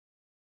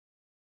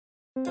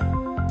Perhaps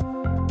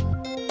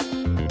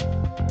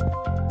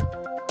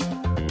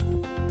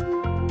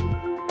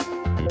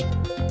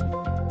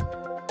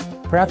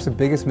the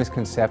biggest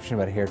misconception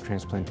about hair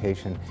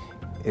transplantation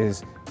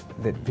is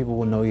that people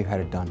will know you've had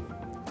it done.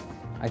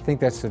 I think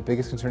that's the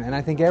biggest concern, and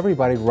I think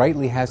everybody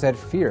rightly has that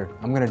fear.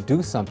 I'm going to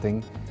do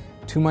something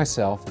to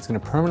myself that's going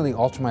to permanently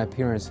alter my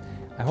appearance.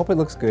 I hope it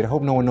looks good. I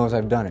hope no one knows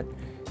I've done it.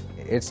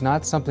 It's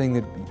not something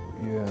that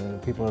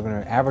people are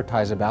going to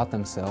advertise about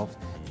themselves.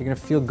 They're going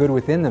to feel good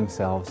within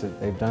themselves that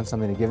they've done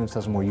something to give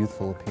themselves a more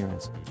youthful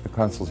appearance. The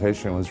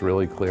consultation was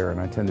really clear, and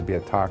I tend to be a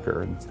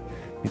talker, and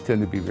you tend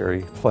to be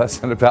very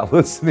pleasant about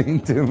listening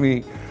to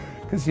me,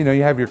 because you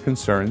have your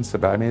concerns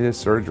about this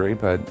surgery,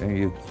 but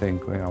you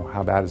think,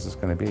 how bad is this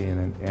going to be?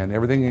 And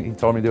everything he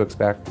told me to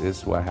expect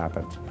is what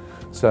happened.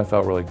 So I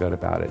felt really good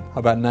about it.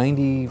 About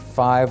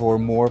 95% or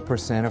more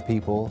of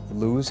people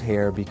lose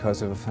hair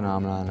because of a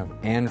phenomenon of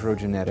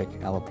androgenetic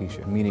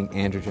alopecia, meaning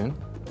androgen,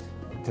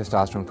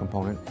 testosterone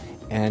component,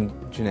 and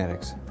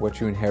genetics, what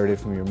you inherited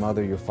from your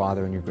mother, your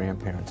father, and your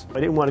grandparents. I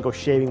didn't want to go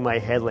shaving my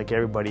head like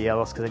everybody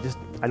else because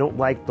I don't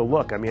like the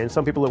look. I mean,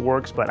 some people it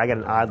works, but I got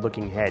an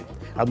odd-looking head.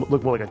 I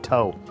look more like a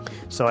toe.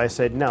 So I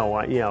said, no,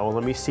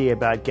 let me see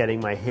about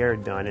getting my hair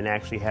done and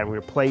actually having it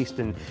replaced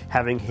and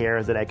having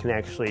hair that I can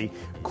actually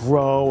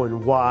grow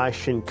and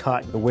wash and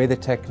cut. The way the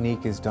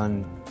technique is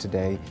done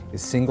today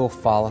is single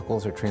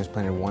follicles are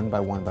transplanted one by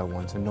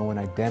one, so no one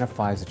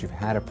identifies that you've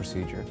had a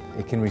procedure.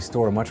 It can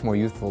restore a much more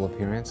youthful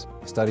appearance.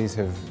 Studies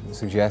have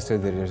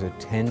suggested that there's a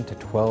 10 to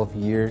 12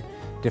 year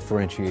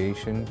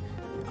differentiation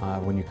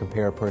when you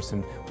compare a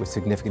person with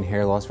significant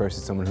hair loss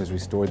versus someone who's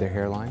restored their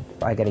hairline.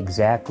 I got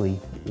exactly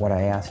what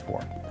I asked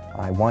for.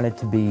 I wanted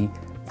to be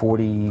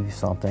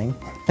 40-something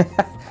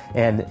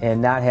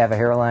and not have a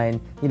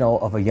hairline,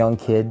 of a young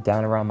kid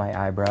down around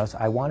my eyebrows.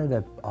 I wanted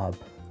a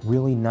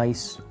really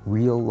nice,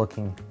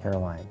 real-looking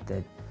hairline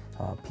that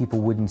people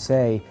wouldn't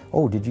say,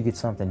 oh, did you get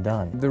something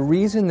done? The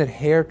reason that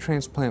hair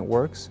transplant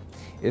works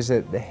is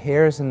that the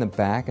hairs in the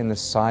back and the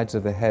sides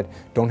of the head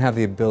don't have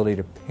the ability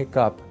to pick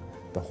up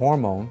the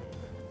hormone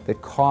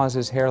that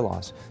causes hair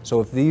loss. So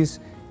if these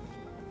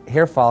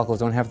hair follicles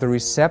don't have the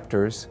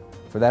receptors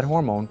for that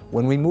hormone,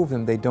 when we move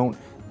them, they don't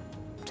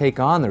take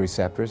on the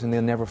receptors and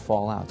they'll never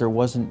fall out. There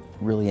wasn't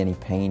really any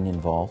pain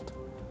involved.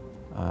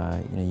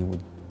 You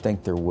would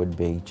think there would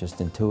be just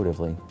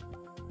intuitively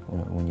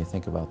when you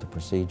think about the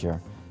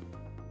procedure.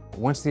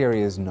 Once the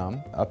area is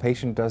numb, a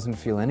patient doesn't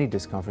feel any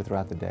discomfort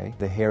throughout the day.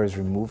 The hair is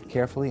removed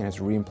carefully and it's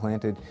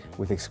reimplanted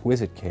with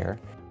exquisite care.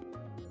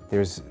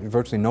 There's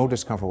virtually no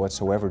discomfort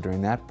whatsoever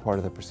during that part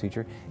of the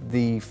procedure.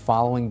 The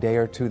following day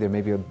or two, there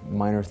may be a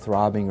minor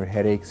throbbing or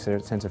headache,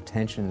 sense of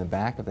tension in the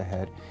back of the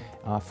head,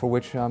 for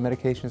which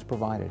medication is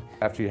provided.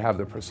 After you have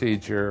the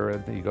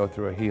procedure, you go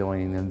through a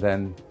healing, and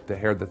then the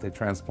hair that they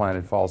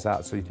transplanted falls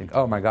out, so you think,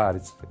 oh my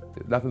God,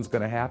 nothing's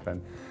going to happen.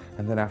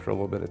 And then after a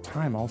little bit of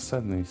time, all of a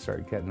sudden you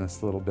start getting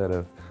this little bit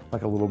of,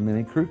 like a little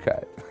mini crew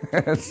cut.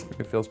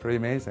 It feels pretty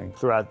amazing.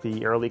 Throughout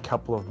the early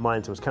couple of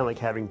months, it was kind of like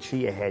having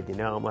chia head,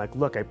 I'm like,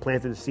 look, I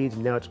planted the seeds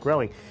and now it's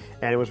growing.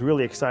 And it was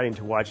really exciting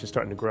to watch it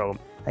starting to grow.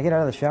 I get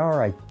out of the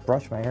shower, I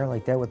brush my hair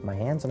like that with my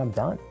hands, and I'm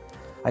done.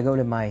 I go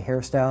to my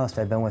hairstylist.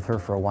 I've been with her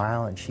for a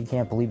while, and she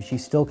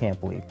still can't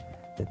believe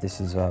that this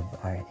is a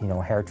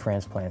hair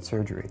transplant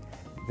surgery.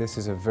 This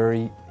is a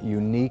very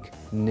unique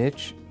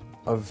niche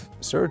of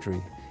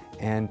surgery,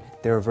 and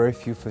there are very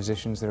few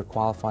physicians that are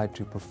qualified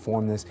to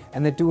perform this,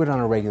 and they do it on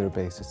a regular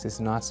basis. It's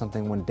not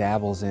something one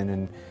dabbles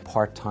in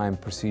part-time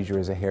procedure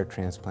as a hair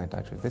transplant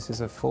doctor. This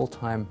is a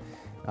full-time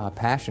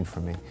passion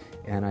for me,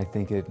 and I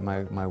think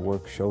my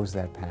work shows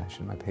that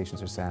passion. My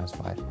patients are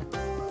satisfied.